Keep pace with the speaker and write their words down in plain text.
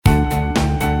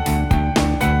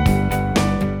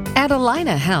At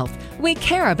Alina Health, we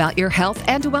care about your health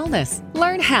and wellness.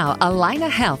 Learn how Alina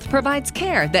Health provides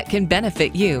care that can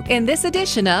benefit you in this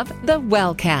edition of The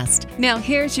Wellcast. Now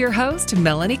here's your host,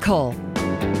 Melanie Cole.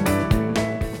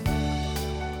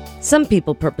 Some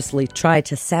people purposely try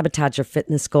to sabotage their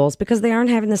fitness goals because they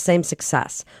aren't having the same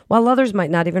success, while others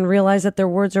might not even realize that their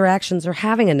words or actions are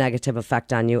having a negative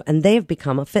effect on you, and they have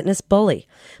become a fitness bully.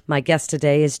 My guest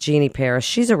today is Jeannie Paris.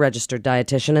 She's a registered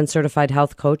dietitian and certified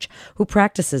health coach who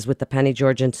practices with the Penny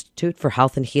George Institute for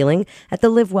Health and Healing at the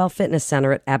Live Well Fitness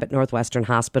Center at Abbott Northwestern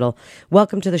Hospital.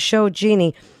 Welcome to the show,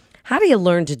 Jeannie. How do you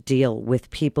learn to deal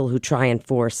with people who try and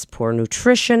force poor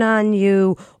nutrition on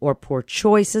you or poor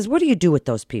choices? What do you do with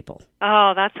those people?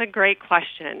 Oh, that's a great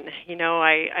question.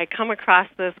 I come across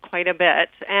this quite a bit.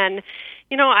 And,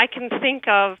 I can think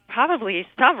of probably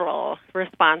several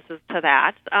responses to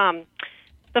that.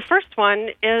 The first one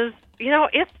is,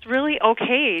 it's really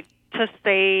okay to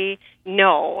say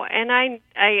no. And I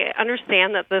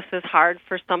understand that this is hard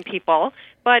for some people,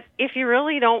 but if you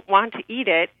really don't want to eat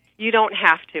it, you don't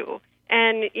have to.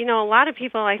 And, a lot of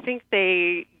people, I think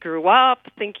they grew up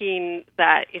thinking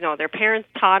that, their parents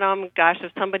taught them, gosh,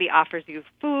 if somebody offers you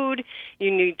food,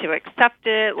 you need to accept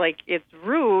it. Like, it's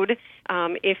rude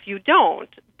if you don't.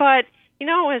 But,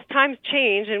 as times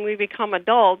change and we become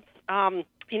adults,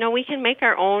 we can make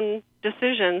our own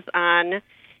decisions on,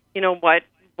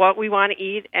 what we want to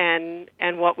eat and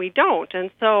what we don't. And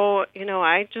so,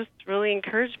 I just really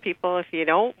encourage people, if you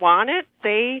don't want it,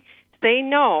 say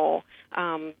no,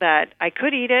 that I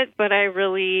could eat it, but I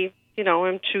really,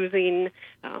 am choosing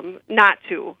not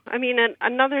to. I mean,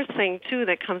 another thing, too,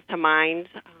 that comes to mind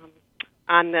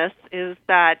on this is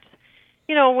that,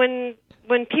 when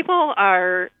people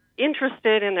are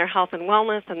interested in their health and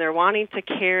wellness and they're wanting to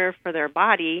care for their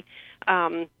body,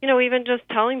 even just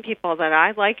telling people that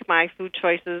I like my food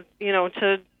choices,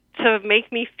 to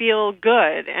make me feel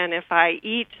good. And if I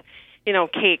eat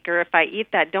cake, or if I eat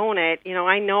that donut,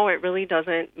 I know it really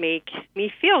doesn't make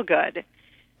me feel good.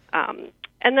 And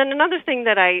then another thing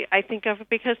that I think of,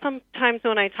 because sometimes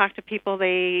when I talk to people,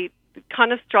 they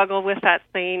kind of struggle with that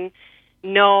saying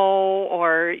no,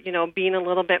 or, being a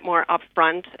little bit more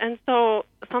upfront. And so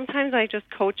sometimes I just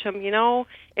coach them,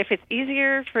 if it's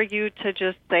easier for you to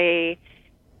just say,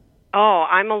 oh,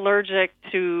 I'm allergic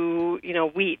to,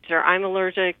 wheat, or I'm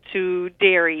allergic to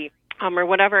dairy, or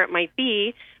whatever it might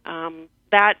be,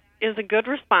 that is a good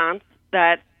response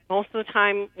that most of the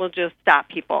time will just stop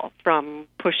people from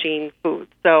pushing food.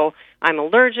 So I'm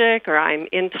allergic or I'm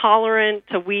intolerant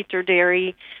to wheat or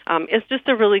dairy. It's just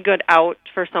a really good out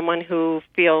for someone who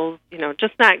feels,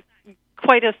 just not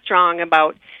quite as strong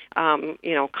about,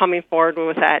 coming forward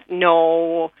with that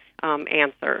no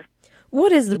answer. What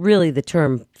does really the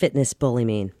term fitness bully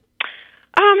mean?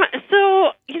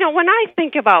 So, when I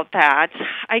think about that,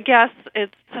 I guess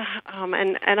it's,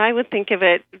 and I would think of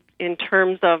it in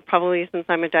terms of, probably since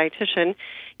I'm a dietitian,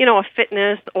 a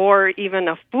fitness or even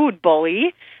a food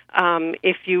bully,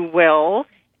 if you will.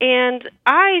 And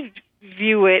I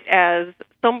view it as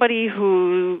somebody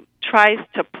who tries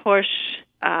to push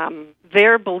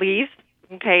their beliefs,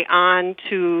 on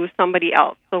to somebody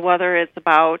else. So whether it's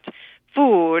about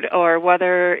food or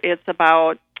whether it's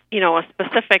about, a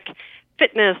specific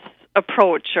fitness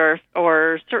approach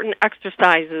or certain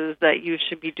exercises that you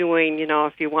should be doing,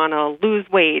 if you want to lose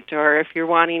weight or if you're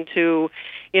wanting to,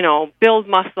 build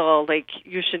muscle, like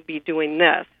you should be doing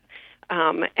this.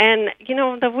 And,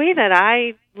 the way that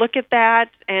I look at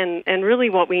that and really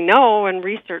what we know and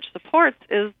research supports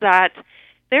is that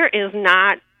there is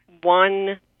not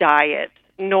one diet,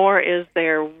 nor is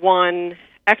there one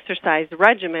exercise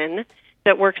regimen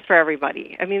that works for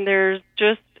everybody. I mean, there's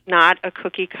just not a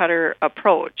cookie-cutter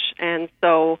approach. And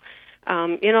so,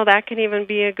 that can even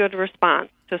be a good response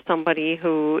to somebody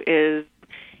who is,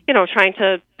 trying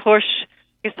to push,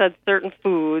 like I said, certain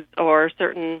foods or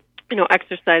certain,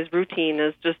 exercise routine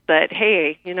is just that,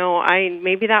 hey,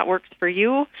 maybe that works for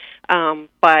you,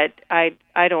 but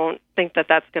I don't think that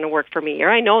that's going to work for me. Or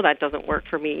I know that doesn't work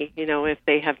for me, if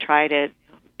they have tried it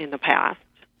in the past.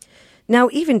 Now,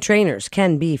 even trainers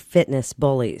can be fitness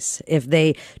bullies if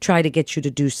they try to get you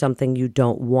to do something you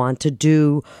don't want to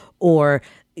do, or,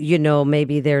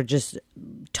 maybe they're just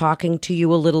talking to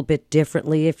you a little bit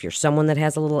differently if you're someone that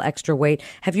has a little extra weight.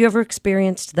 Have you ever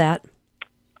experienced that?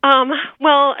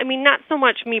 Well, I mean, not so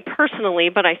much me personally,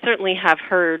 but I certainly have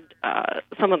heard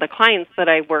some of the clients that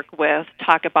I work with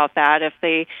talk about that if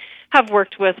they have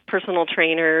worked with personal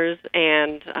trainers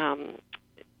and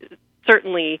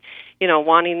certainly,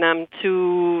 wanting them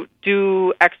to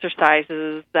do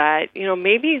exercises that,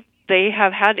 maybe they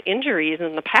have had injuries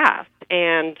in the past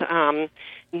and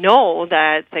know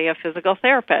that, say, a physical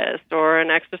therapist or an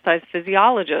exercise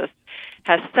physiologist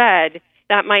has said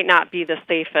that might not be the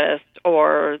safest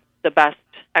or the best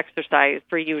exercise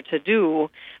for you to do.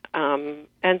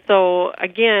 And so,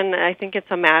 again, I think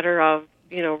it's a matter of,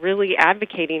 really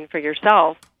advocating for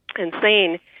yourself and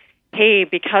saying, hey,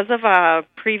 because of a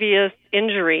previous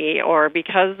injury or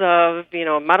because of,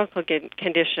 a medical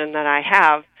condition that I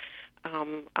have,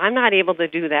 I'm not able to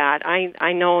do that.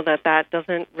 I know that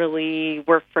doesn't really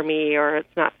work for me, or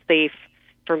it's not safe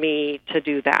for me to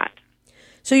do that.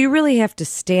 So you really have to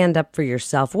stand up for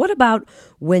yourself. What about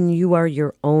when you are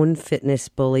your own fitness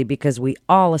bully? Because we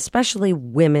all, especially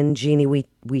women, Jeannie, we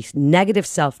negative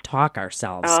self-talk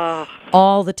ourselves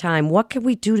all the time. What can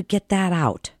we do to get that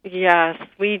out? Yes,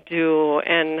 we do.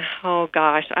 And, oh,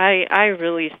 gosh, I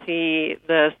really see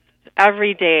this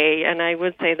every day. And I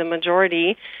would say the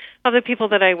majority of the people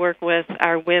that I work with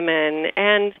are women.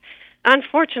 And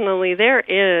unfortunately, there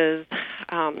is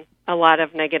a lot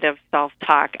of negative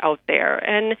self-talk out there.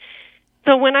 And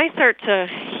so when I start to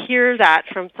hear that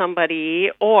from somebody,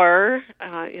 or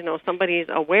somebody's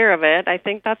aware of it, I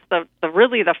think that's the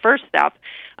really the first step,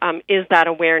 is that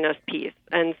awareness piece.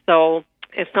 And so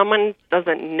if someone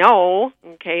doesn't know,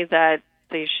 that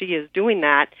she is doing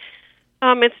that,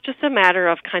 it's just a matter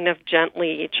of kind of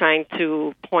gently trying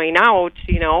to point out,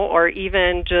 or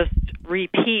even just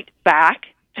repeat back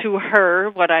to her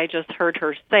what I just heard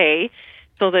her say,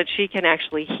 so that she can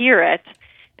actually hear it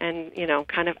and,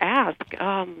 kind of ask,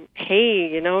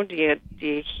 hey, do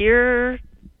you hear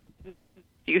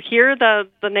the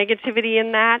negativity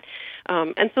in that?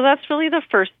 And so that's really the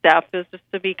first step, is just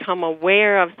to become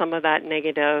aware of some of that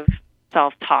negative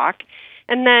self-talk.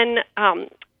 And then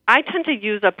I tend to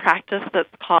use a practice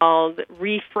that's called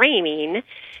reframing.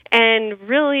 And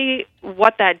really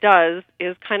what that does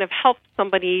is kind of help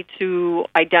somebody to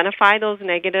identify those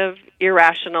negative,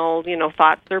 irrational,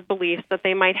 thoughts or beliefs that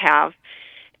they might have,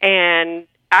 and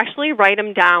actually write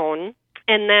them down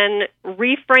and then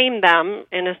reframe them,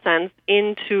 in a sense,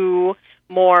 into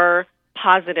more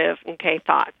positive,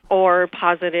 thoughts or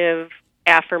positive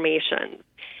affirmations.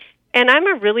 And I'm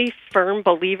a really firm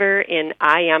believer in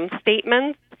I am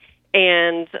statements.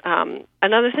 And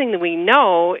another thing that we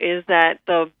know is that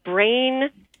the brain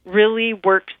really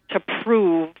works to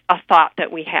prove a thought that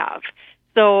we have.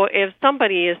 So if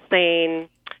somebody is saying,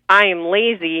 I am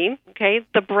lazy,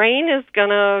 the brain is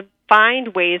going to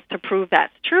find ways to prove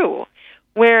that's true.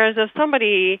 Whereas if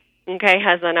somebody,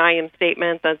 has an I am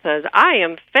statement that says, I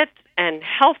am fit and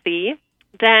healthy,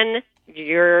 then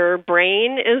your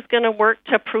brain is going to work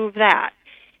to prove that.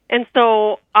 And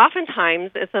so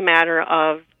oftentimes it's a matter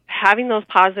of having those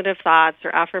positive thoughts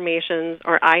or affirmations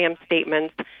or I am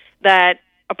statements that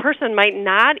a person might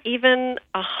not even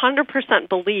 100%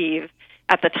 believe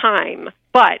at the time.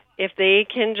 But if they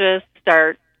can just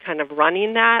start kind of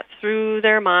running that through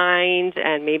their mind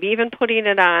and maybe even putting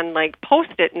it on like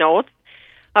Post-it notes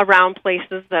around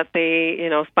places that they,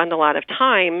 spend a lot of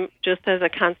time, just as a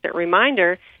constant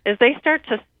reminder, as they start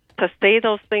to say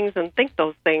those things and think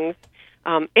those things,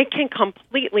 it can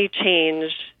completely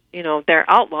change their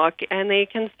outlook, and they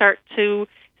can start to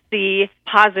see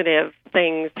positive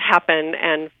things happen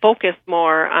and focus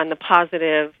more on the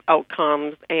positive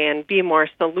outcomes and be more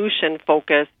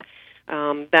solution-focused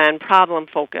than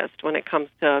problem-focused when it comes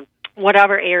to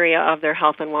whatever area of their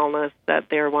health and wellness that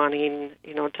they're wanting,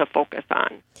 to focus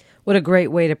on. What a great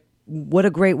way to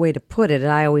put it.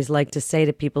 And I always like to say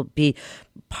to people, be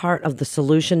part of the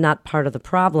solution, not part of the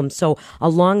problem. So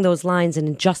along those lines, and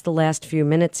in just the last few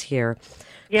minutes here,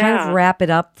 kind of wrap it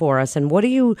up for us. And what do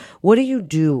you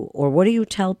do, or what do you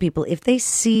tell people if they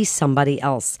see somebody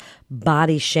else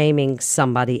body shaming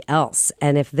somebody else?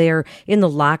 And if they're in the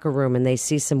locker room and they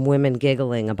see some women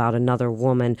giggling about another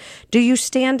woman, do you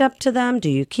stand up to them? Do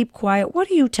you keep quiet? What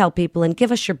do you tell people? And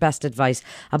give us your best advice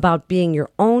about being your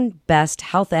own best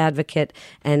health advocate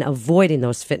and avoiding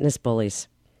those fitness bullies.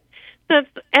 And,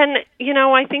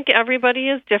 I think everybody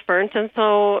is different. And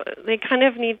so they kind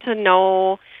of need to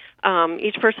know,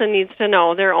 each person needs to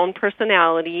know their own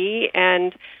personality.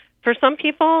 And for some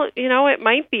people, it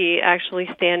might be actually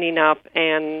standing up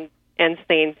and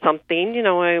saying something.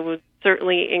 I would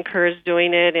certainly encourage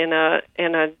doing it in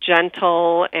a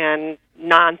gentle and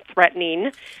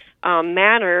non-threatening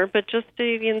manner, but just to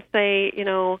even say,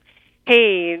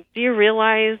 hey, do you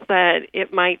realize that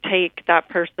it might take that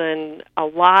person a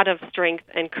lot of strength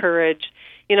and courage,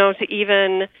 to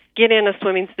even get in a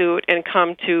swimming suit and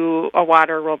come to a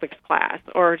water aerobics class,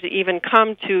 or to even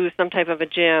come to some type of a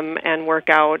gym and work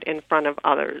out in front of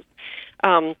others.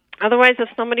 Otherwise, if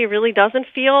somebody really doesn't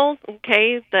feel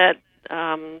okay that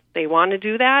they want to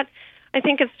do that, I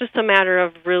think it's just a matter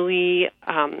of really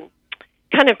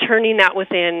kind of turning that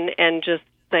within and just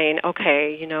saying,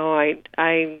 okay,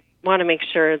 I want to make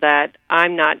sure that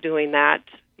I'm not doing that,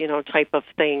 type of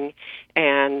thing,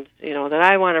 and that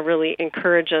I want to really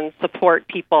encourage and support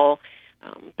people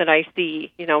that I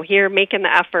see, here making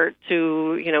the effort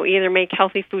to, either make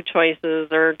healthy food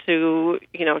choices or to,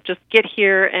 just get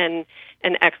here and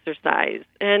exercise.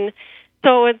 And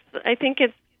so I think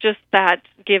it's just that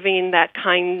giving that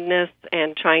kindness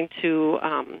and trying to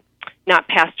not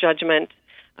pass judgment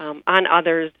on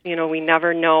others. We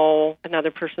never know another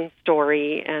person's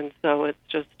story, and so it's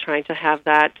just trying to have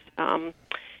that,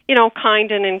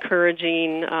 kind and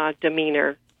encouraging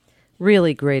demeanor.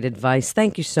 Really great advice.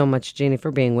 Thank you so much, Jeannie,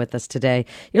 for being with us today.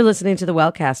 You're listening to the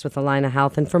Wellcast with Allina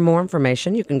Health, and for more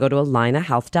information, you can go to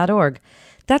allinahealth.org.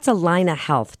 That's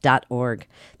allinahealth.org.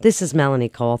 This is Melanie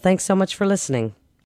Cole. Thanks so much for listening.